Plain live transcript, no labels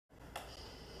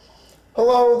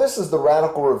Hello, this is the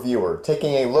Radical Reviewer,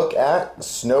 taking a look at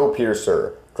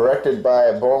Snowpiercer, directed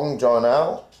by Bong,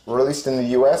 released in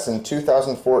the US in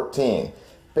 2014,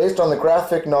 based on the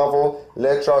graphic novel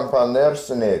Le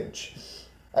Personnage.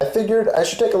 I figured I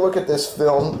should take a look at this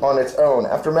film on its own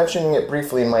after mentioning it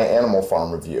briefly in my Animal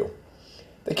Farm review.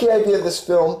 The key idea of this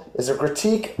film is a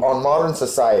critique on modern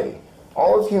society.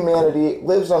 All of humanity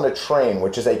lives on a train,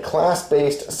 which is a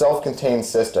class-based, self-contained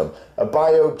system. A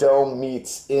biodome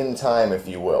meets in time, if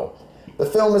you will. The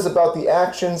film is about the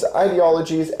actions,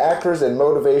 ideologies, actors, and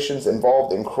motivations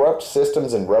involved in corrupt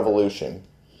systems and revolution.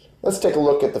 Let's take a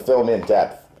look at the film in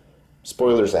depth.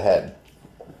 Spoilers ahead.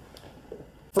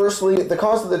 Firstly, the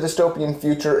cause of the dystopian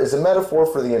future is a metaphor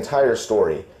for the entire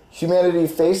story. Humanity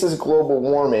faces global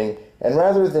warming, and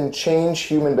rather than change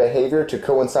human behavior to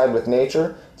coincide with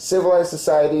nature, civilized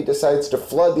society decides to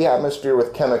flood the atmosphere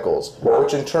with chemicals,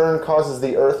 which in turn causes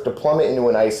the Earth to plummet into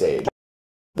an ice age.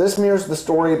 This mirrors the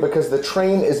story because the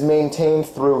train is maintained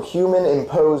through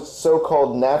human-imposed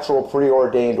so-called natural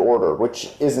preordained order,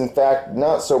 which is in fact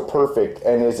not so perfect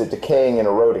and is a decaying and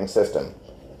eroding system.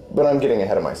 But I'm getting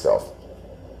ahead of myself.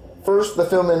 First, the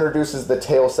film introduces the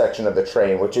tail section of the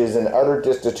train, which is in utter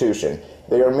destitution.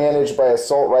 They are managed by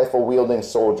assault rifle-wielding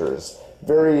soldiers.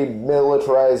 Very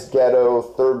militarized ghetto,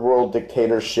 third world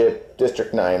dictatorship,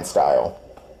 District 9 style.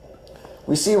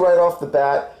 We see right off the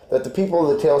bat that the people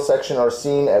of the tail section are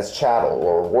seen as chattel,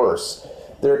 or worse.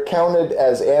 They're counted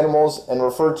as animals and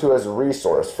referred to as a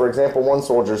resource. For example, one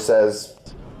soldier says,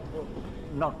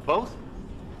 "Not both?"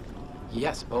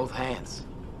 "Yes, both hands."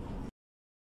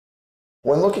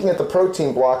 When looking at the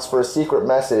protein blocks for a secret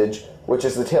message, which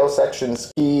is the tail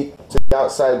section's key to the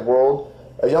outside world,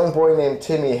 a young boy named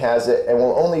Timmy has it and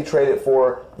will only trade it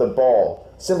for the ball,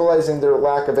 symbolizing their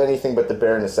lack of anything but the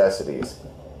bare necessities.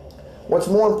 What's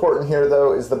more important here,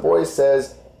 though, is the boy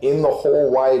says, "in the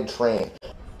whole wide train."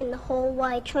 In the whole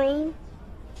wide train?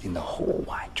 In the whole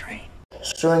wide train.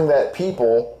 Showing that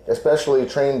people, especially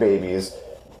train babies,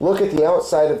 look at the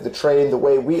outside of the train the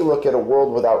way we look at a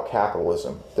world without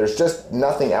capitalism. There's just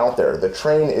nothing out there. The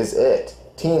train is it.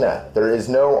 Tina, there is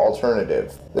no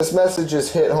alternative. This message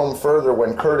is hit home further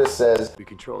when Curtis says, "We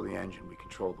control the engine, we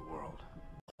control the world."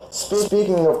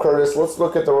 Speaking of Curtis, let's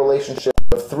look at the relationship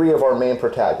of three of our main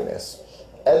protagonists.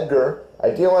 Edgar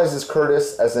idealizes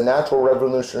Curtis as a natural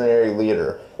revolutionary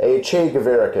leader, a Che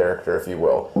Guevara character, if you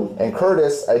will, and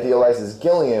Curtis idealizes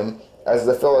Gilliam as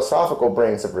the philosophical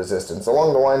brains of resistance,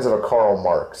 along the lines of a Karl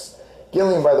Marx.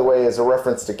 Gilliam, by the way, is a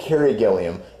reference to Carey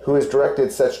Gilliam, who has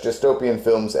directed such dystopian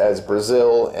films as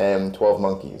Brazil and 12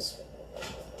 Monkeys.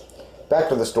 Back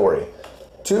to the story.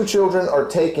 Two children are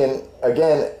taken,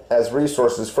 again, as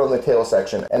resources from the tail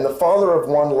section, and the father of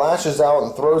one lashes out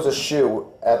and throws a shoe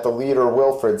at the leader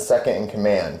Wilfred, second in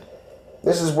command.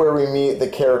 This is where we meet the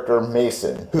character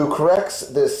Mason, who corrects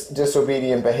this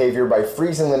disobedient behavior by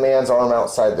freezing the man's arm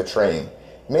outside the train.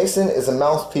 Mason is a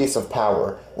mouthpiece of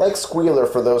power, like Squealer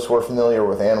for those who are familiar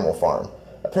with Animal Farm.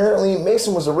 Apparently,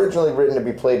 Mason was originally written to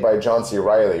be played by John C.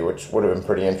 Reilly, which would have been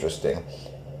pretty interesting.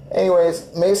 Anyways,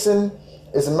 Mason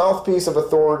is a mouthpiece of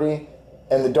authority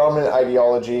and the dominant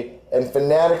ideology, and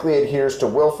fanatically adheres to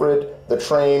Wilfred, the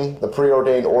train, the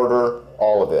preordained order,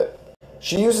 all of it.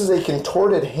 She uses a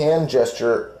contorted hand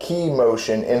gesture key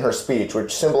motion in her speech,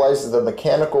 which symbolizes the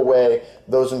mechanical way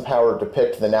those in power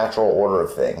depict the natural order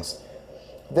of things.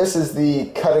 This is the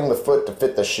cutting the foot to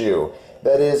fit the shoe.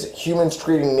 That is, humans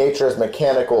treating nature as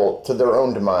mechanical to their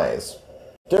own demise.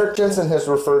 Derek Jensen has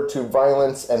referred to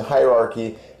violence and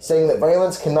hierarchy, saying that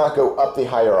violence cannot go up the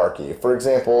hierarchy. For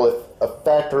example, if a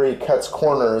factory cuts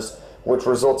corners, which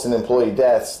results in employee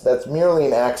deaths, that's merely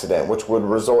an accident, which would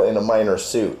result in a minor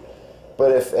suit.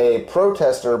 But if a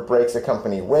protester breaks a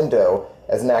company window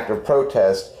as an act of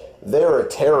protest, they're a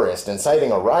terrorist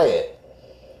inciting a riot.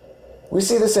 We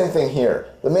see the same thing here.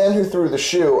 The man who threw the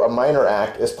shoe, a minor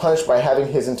act, is punished by having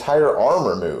his entire arm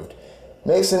removed.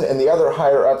 Mason and the other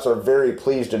higher-ups are very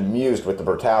pleased and amused with the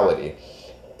brutality.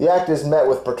 The act is met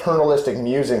with paternalistic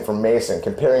musing from Mason,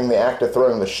 comparing the act of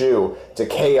throwing the shoe to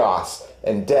chaos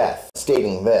and death,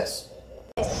 stating this.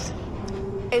 "This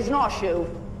is not a shoe.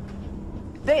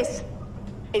 This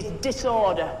is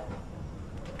disorder.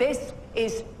 This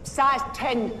is size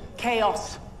 10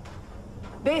 chaos.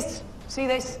 This, see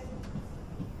this?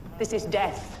 This is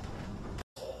death."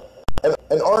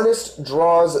 An artist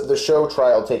draws the show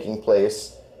trial taking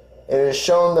place, and it is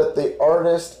shown that the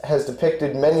artist has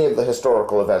depicted many of the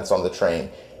historical events on the train.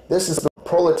 This is the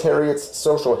proletariat's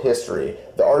social history.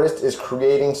 The artist is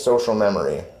creating social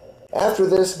memory. After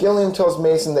this, Gilliam tells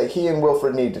Mason that he and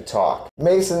Wilfred need to talk.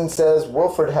 Mason says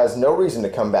Wilfred has no reason to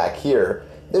come back here.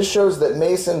 This shows that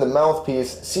Mason, the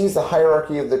mouthpiece, sees the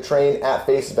hierarchy of the train at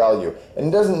face value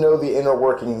and doesn't know the inner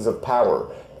workings of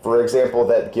power. For example,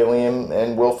 that Gilliam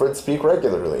and Wilfred speak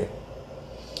regularly.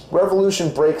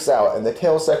 Revolution breaks out and the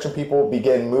tail section people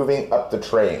begin moving up the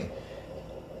train.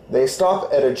 They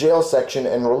stop at a jail section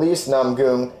and release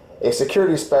Namgung, a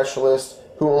security specialist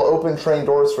who will open train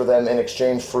doors for them in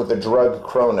exchange for the drug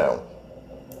Chrono.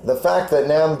 The fact that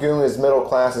Namgung is middle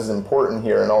class is important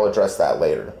here, and I'll address that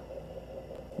later.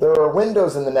 There are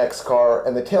windows in the next car,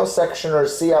 and the tail sectioners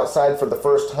see outside for the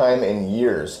first time in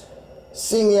years.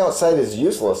 Seeing the outside is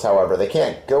useless, however. They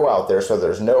can't go out there, so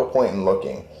there's no point in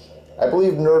looking. I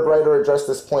believe Nerdwriter addressed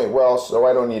this point well, so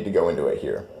I don't need to go into it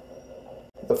here.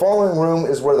 The following room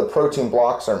is where the protein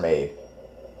blocks are made.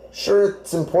 Sure,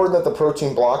 it's important that the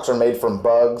protein blocks are made from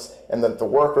bugs, and that the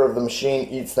worker of the machine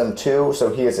eats them too, so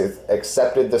he has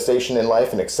accepted the station in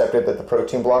life and accepted that the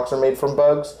protein blocks are made from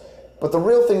bugs. But the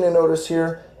real thing to notice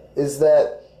here is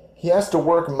that he has to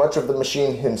work much of the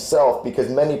machine himself because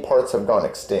many parts have gone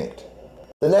extinct.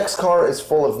 The next car is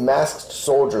full of masked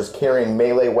soldiers carrying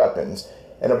melee weapons,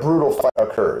 and a brutal fight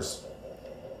occurs.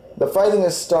 The fighting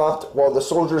is stopped while the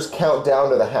soldiers count down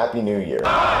to the Happy New Year.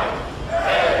 9,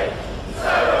 8,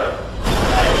 7, 8,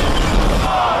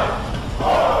 5,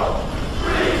 4,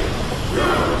 3, 2,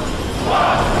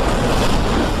 1.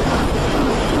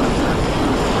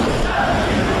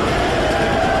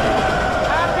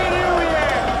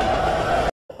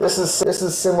 This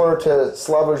is similar to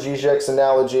Slavoj Žižek's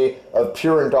analogy of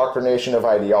pure indoctrination of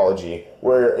ideology,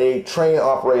 where a train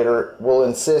operator will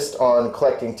insist on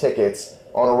collecting tickets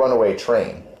on a runaway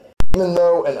train. Even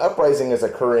though an uprising is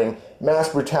occurring, mass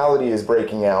brutality is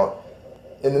breaking out.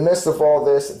 In the midst of all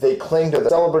this, they cling to the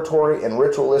celebratory and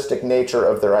ritualistic nature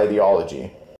of their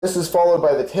ideology. This is followed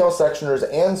by the tail sectioners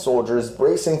and soldiers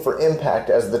bracing for impact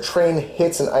as the train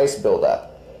hits an ice buildup.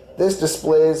 This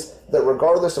displays that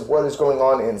regardless of what is going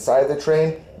on inside the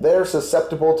train, they are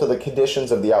susceptible to the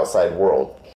conditions of the outside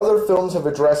world. Other films have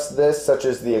addressed this, such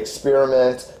as The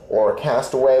Experiment or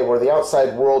Castaway, where the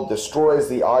outside world destroys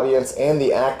the audience and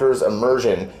the actor's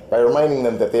immersion by reminding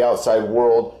them that the outside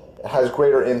world has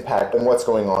greater impact than what's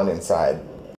going on inside.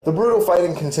 The brutal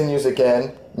fighting continues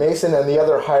again. Mason and the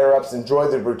other higher-ups enjoy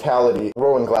the brutality,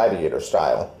 Roman gladiator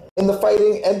style. In the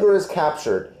fighting, Edgar is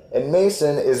captured, and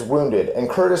Mason is wounded, and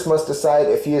Curtis must decide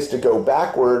if he is to go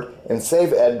backward and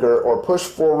save Edgar or push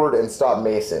forward and stop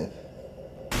Mason.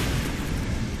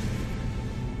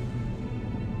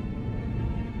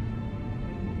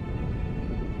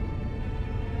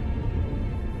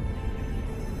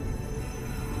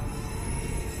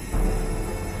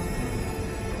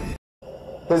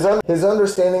 His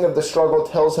understanding of the struggle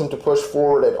tells him to push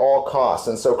forward at all costs,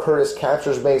 and so Curtis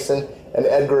captures Mason, and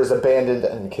Edgar is abandoned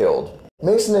and killed.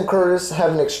 Mason and Curtis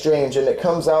have an exchange, and it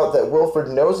comes out that Wilfred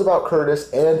knows about Curtis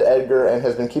and Edgar and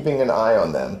has been keeping an eye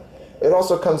on them. It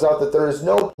also comes out that there is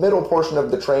no middle portion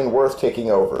of the train worth taking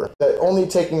over, that only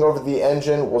taking over the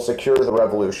engine will secure the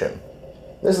revolution.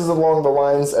 This is along the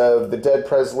lines of the Dead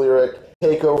Prez lyric,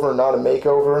 "Take over, not a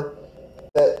makeover,"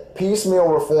 that piecemeal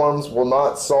reforms will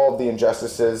not solve the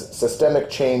injustices, systemic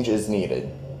change is needed.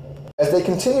 As they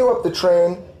continue up the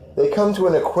train, they come to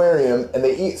an aquarium and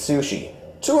they eat sushi.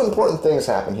 Two important things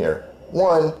happen here.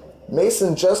 One,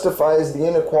 Mason justifies the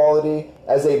inequality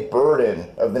as a burden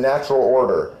of the natural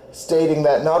order, stating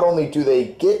that not only do they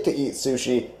get to eat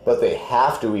sushi, but they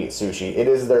have to eat sushi. It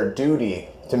is their duty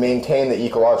to maintain the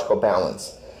ecological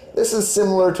balance. This is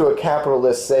similar to a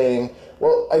capitalist saying,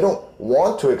 well, I don't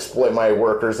want to exploit my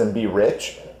workers and be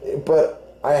rich, but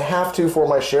I have to for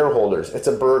my shareholders. It's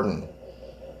a burden.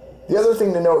 The other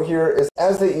thing to note here is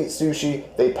as they eat sushi,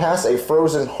 they pass a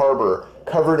frozen harbor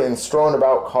covered in strewn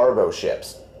about cargo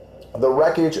ships, the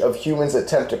wreckage of humans'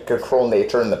 attempt to control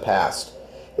nature in the past.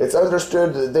 It's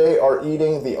understood that they are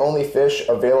eating the only fish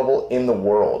available in the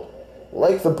world.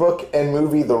 Like the book and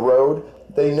movie The Road,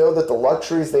 they know that the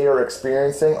luxuries they are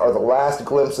experiencing are the last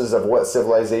glimpses of what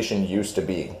civilization used to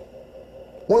be.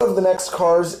 One of the next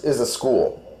cars is a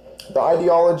school. The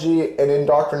ideology and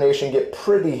indoctrination get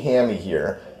pretty hammy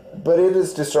here, but it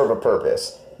is to serve a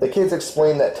purpose. The kids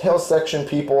explain that tail section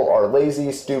people are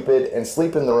lazy, stupid, and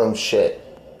sleep in their own shit.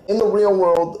 In the real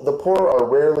world, the poor are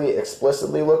rarely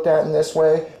explicitly looked at in this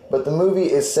way, but the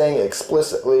movie is saying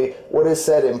explicitly what is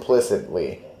said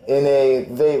implicitly, in a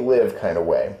they live kind of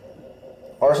way.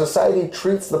 Our society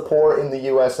treats the poor in the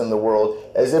US and the world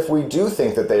as if we do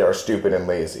think that they are stupid and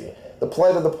lazy. The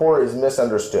plight of the poor is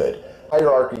misunderstood.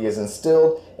 Hierarchy is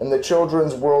instilled, and the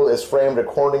children's world is framed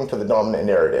according to the dominant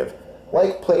narrative.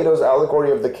 Like Plato's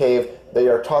allegory of the cave, they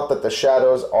are taught that the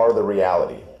shadows are the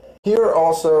reality. Here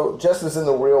also, just as in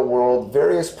the real world,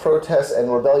 various protests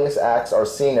and rebellious acts are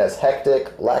seen as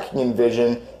hectic, lacking in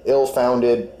vision,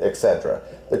 ill-founded, etc.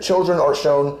 The children are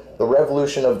shown the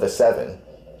Revolution of the Seven,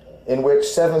 in which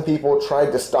 7 people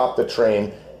tried to stop the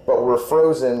train but were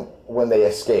frozen when they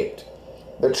escaped.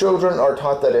 The children are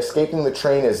taught that escaping the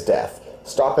train is death,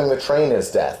 stopping the train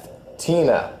is death.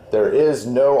 Tina, there is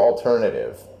no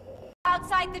alternative.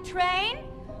 Outside the train,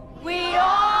 we'd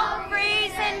all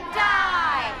freeze and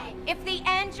die. If the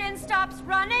engine stops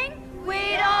running,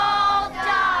 we'd all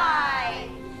die.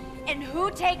 And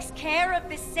who takes care of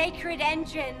the sacred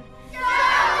engine?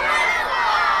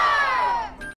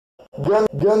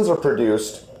 Guns are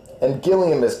produced, and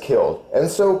Gilliam is killed, and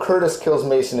so Curtis kills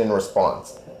Mason in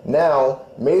response. Now,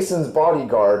 Mason's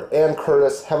bodyguard and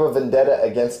Curtis have a vendetta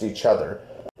against each other,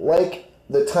 like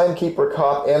the timekeeper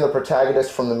cop and the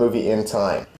protagonist from the movie In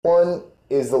Time. One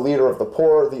is the leader of the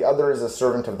poor, the other is a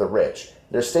servant of the rich.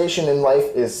 Their station in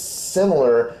life is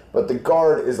similar, but the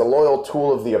guard is a loyal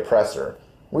tool of the oppressor.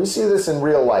 We see this in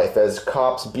real life as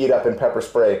cops beat up and pepper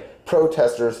spray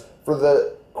protesters for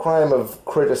the crime of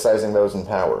criticizing those in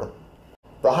power.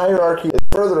 The hierarchy is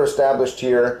further established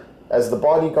here as the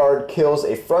bodyguard kills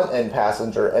a front-end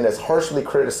passenger and is harshly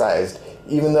criticized,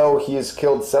 even though he has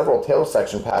killed several tail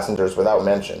section passengers without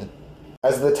mention.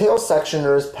 As the tail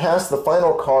sectioners pass the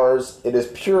final cars, it is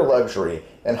pure luxury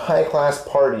and high-class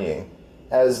partying,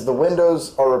 as the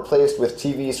windows are replaced with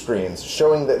TV screens,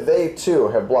 showing that they too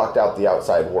have blocked out the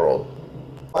outside world.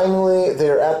 Finally, they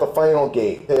are at the final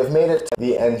gate. They have made it to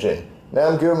the engine.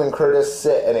 Namgoon and Curtis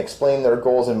sit and explain their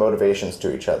goals and motivations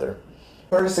to each other.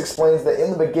 Curtis explains that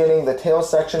in the beginning the tail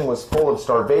section was full of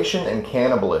starvation and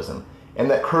cannibalism, and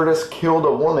that Curtis killed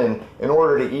a woman in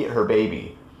order to eat her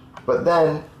baby. But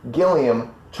then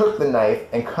Gilliam took the knife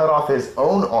and cut off his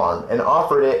own arm and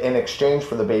offered it in exchange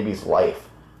for the baby's life.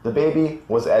 The baby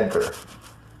was Edgar.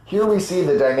 Here we see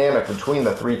the dynamic between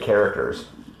the 3 characters.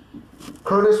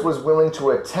 Curtis was willing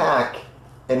to attack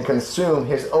and consume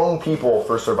his own people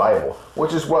for survival,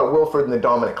 which is what Wilfred and the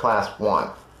dominant class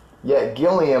want. Yet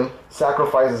Gilliam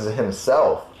sacrifices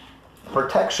himself.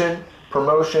 Protection,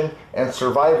 promotion, and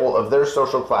survival of their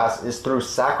social class is through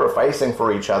sacrificing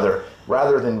for each other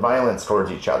rather than violence towards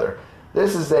each other.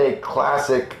 This is a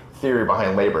classic theory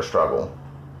behind labor struggle.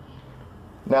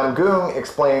 Namgoon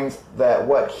explains that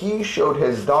what he showed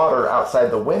his daughter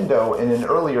outside the window in an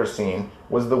earlier scene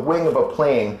was the wing of a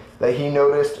plane that he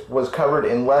noticed was covered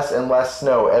in less and less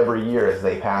snow every year as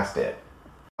they passed it.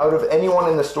 Out of anyone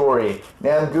in the story,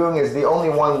 Namgoon is the only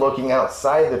one looking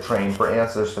outside the train for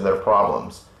answers to their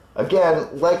problems. Again,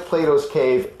 like Plato's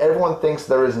cave, everyone thinks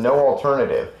there is no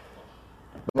alternative.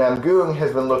 Namgoon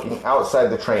has been looking outside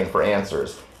the train for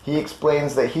answers. He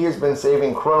explains that he has been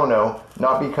saving Chrono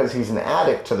not because he's an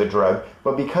addict to the drug,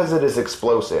 but because it is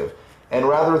explosive. And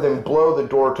rather than blow the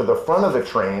door to the front of the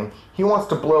train, he wants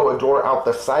to blow a door out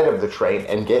the side of the train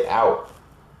and get out.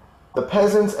 The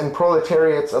peasants and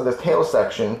proletariats of the tail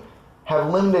section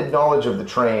have limited knowledge of the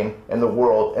train and the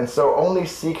world, and so only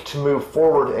seek to move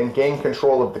forward and gain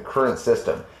control of the current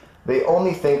system. They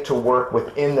only think to work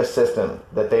within the system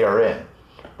that they are in.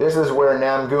 This is where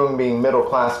Namgoon being middle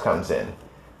class comes in.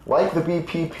 Like the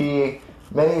BPP,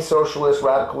 many socialist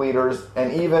radical leaders,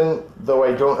 and even though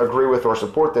I don't agree with or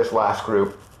support this last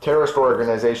group, terrorist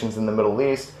organizations in the Middle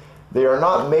East, they are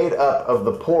not made up of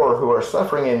the poor who are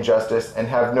suffering injustice and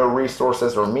have no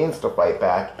resources or means to fight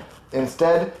back.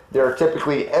 Instead, they are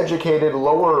typically educated,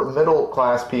 lower middle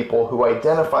class people who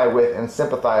identify with and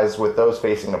sympathize with those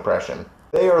facing oppression.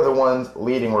 They are the ones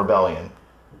leading rebellion.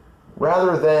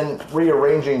 Rather than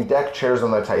rearranging deck chairs on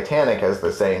the Titanic, as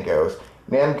the saying goes,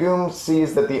 Namgoon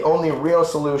sees that the only real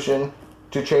solution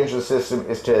to change the system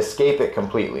is to escape it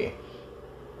completely.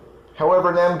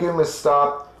 However, Namgoon is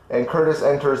stopped, and Curtis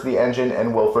enters the engine,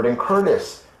 and Wilfred and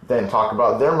Curtis then talk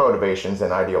about their motivations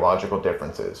and ideological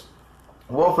differences.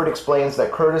 Wilfred explains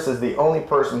that Curtis is the only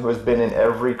person who has been in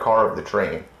every car of the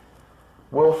train.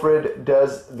 Wilfred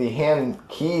does the hand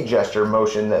key gesture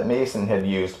motion that Mason had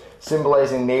used,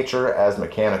 symbolizing nature as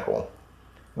mechanical.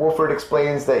 Wilfred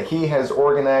explains that he has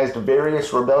organized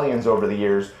various rebellions over the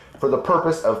years for the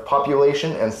purpose of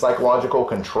population and psychological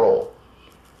control.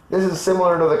 This is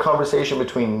similar to the conversation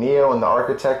between Neo and the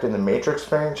Architect in the Matrix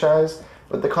franchise,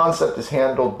 but the concept is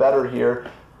handled better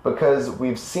here because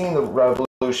we've seen the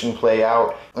revolution play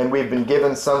out and we've been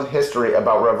given some history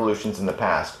about revolutions in the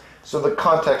past, so the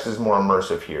context is more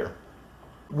immersive here.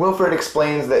 Wilfred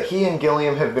explains that he and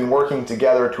Gilliam have been working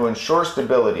together to ensure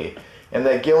stability, and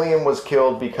that Gilliam was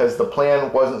killed because the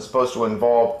plan wasn't supposed to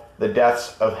involve the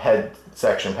deaths of head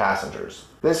section passengers.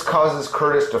 This causes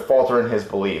Curtis to falter in his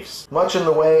beliefs, much in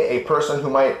the way a person who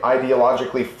might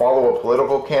ideologically follow a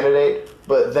political candidate,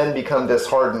 but then become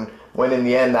disheartened when in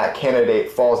the end that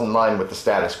candidate falls in line with the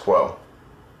status quo.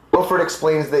 Wilfred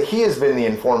explains that he has been the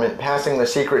informant passing the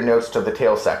secret notes to the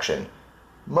tail section.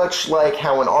 Much like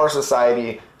how in our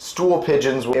society, stool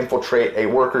pigeons will infiltrate a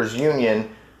workers' union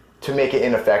to make it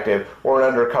ineffective, or an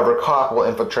undercover cop will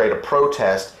infiltrate a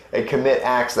protest and commit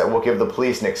acts that will give the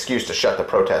police an excuse to shut the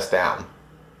protest down.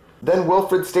 Then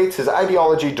Wilfred states his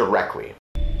ideology directly.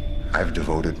 I've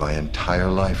devoted my entire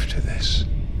life to this.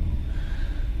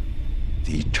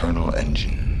 The eternal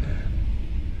engine.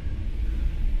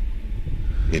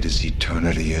 It is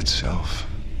eternity itself.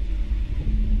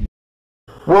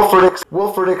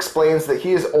 Wilfred explains that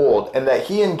he is old and that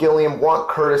he and Gilliam want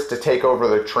Curtis to take over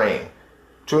the train.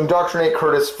 To indoctrinate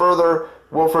Curtis further,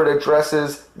 Wilfred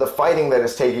addresses the fighting that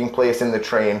is taking place in the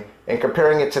train and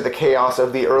comparing it to the chaos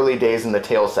of the early days in the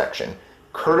tail section.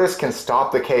 Curtis can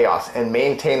stop the chaos and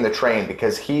maintain the train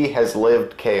because he has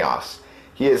lived chaos.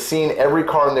 He has seen every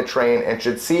car in the train and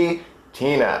should see,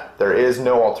 Tina, there is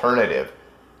no alternative.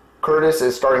 Curtis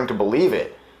is starting to believe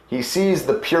it. He sees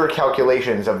the pure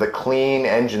calculations of the clean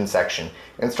engine section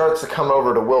and starts to come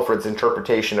over to Wilfred's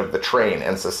interpretation of the train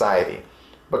and society.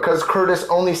 Because Curtis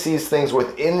only sees things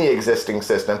within the existing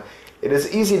system, it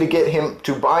is easy to get him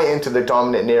to buy into the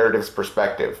dominant narrative's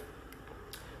perspective.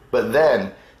 But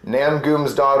then,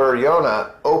 Namgoom's daughter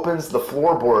Yona opens the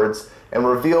floorboards and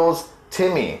reveals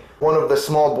Timmy, one of the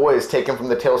small boys taken from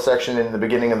the tail section in the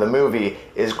beginning of the movie,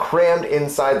 is crammed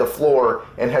inside the floor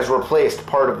and has replaced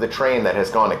part of the train that has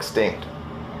gone extinct.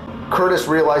 Curtis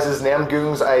realizes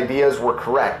Namgoom's ideas were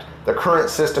correct. The current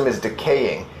system is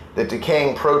decaying. The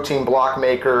decaying protein block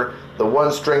maker, the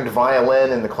one-stringed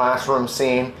violin in the classroom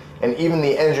scene, and even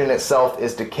the engine itself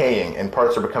is decaying and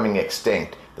parts are becoming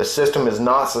extinct. The system is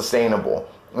not sustainable,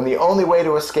 and the only way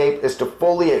to escape is to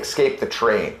fully escape the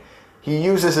train. He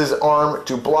uses his arm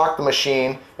to block the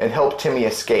machine and help Timmy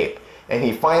escape, and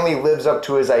he finally lives up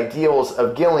to his ideals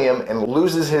of Gilliam and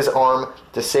loses his arm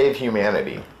to save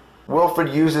humanity. Wilfred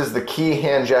uses the key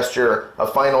hand gesture a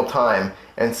final time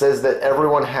and says that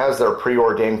everyone has their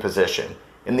preordained position.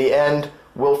 In the end,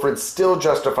 Wilfred still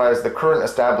justifies the current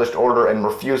established order and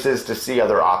refuses to see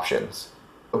other options.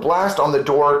 The blast on the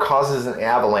door causes an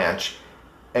avalanche,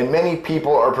 and many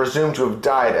people are presumed to have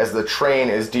died as the train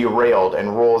is derailed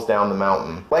and rolls down the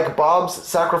mountain. Like Bob's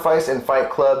sacrifice in Fight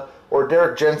Club or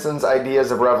Derek Jensen's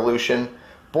ideas of revolution,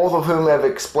 both of whom have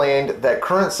explained that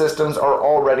current systems are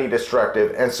already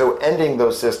destructive, and so ending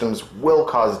those systems will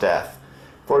cause death.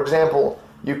 For example,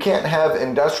 you can't have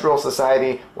industrial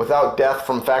society without death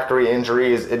from factory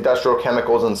injuries, industrial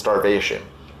chemicals, and starvation.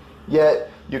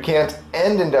 Yet, you can't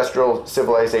end industrial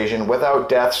civilization without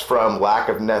deaths from lack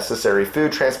of necessary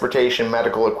food, transportation,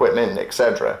 medical equipment,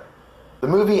 etc. The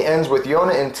movie ends with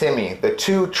Yona and Timmy, the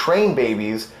two train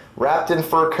babies, wrapped in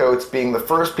fur coats, being the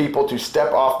first people to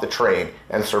step off the train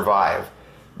and survive.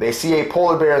 They see a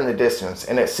polar bear in the distance,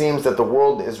 and it seems that the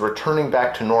world is returning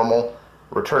back to normal,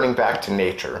 returning back to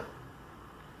nature.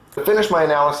 To finish my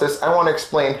analysis, I want to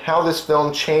explain how this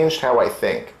film changed how I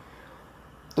think.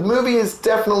 The movie is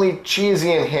definitely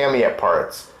cheesy and hammy at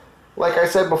parts. Like I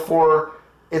said before,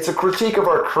 it's a critique of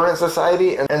our current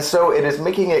society, and so it is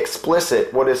making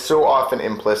explicit what is so often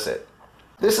implicit.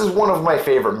 This is one of my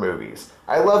favorite movies.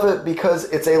 I love it because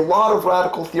it's a lot of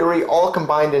radical theory all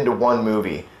combined into one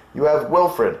movie. You have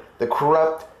Wilfred, the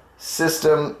corrupt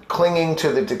system clinging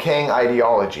to the decaying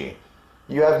ideology.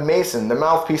 You have Mason, the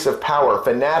mouthpiece of power,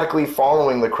 fanatically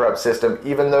following the corrupt system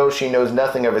even though she knows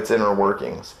nothing of its inner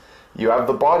workings. You have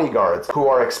the bodyguards, who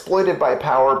are exploited by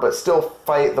power but still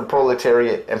fight the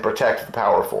proletariat and protect the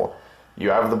powerful. You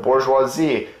have the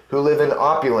bourgeoisie, who live in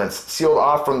opulence, sealed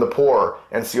off from the poor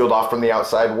and sealed off from the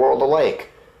outside world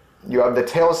alike. You have the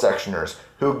tail sectioners,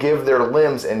 who give their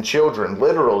limbs and children,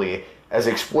 literally, as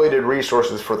exploited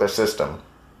resources for the system.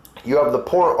 You have the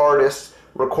poor artists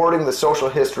recording the social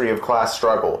history of class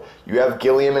struggle. You have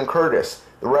Gilliam and Curtis,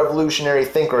 the revolutionary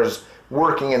thinkers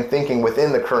working and thinking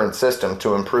within the current system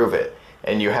to improve it.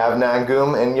 And you have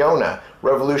Namgoom and Yona,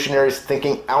 revolutionaries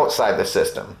thinking outside the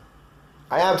system.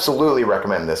 I absolutely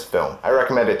recommend this film. I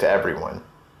recommend it to everyone.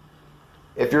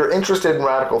 If you're interested in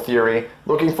radical theory,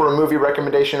 looking for a movie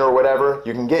recommendation or whatever,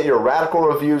 you can get your radical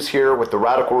reviews here with the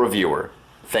Radical Reviewer.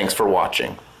 Thanks for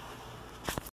watching.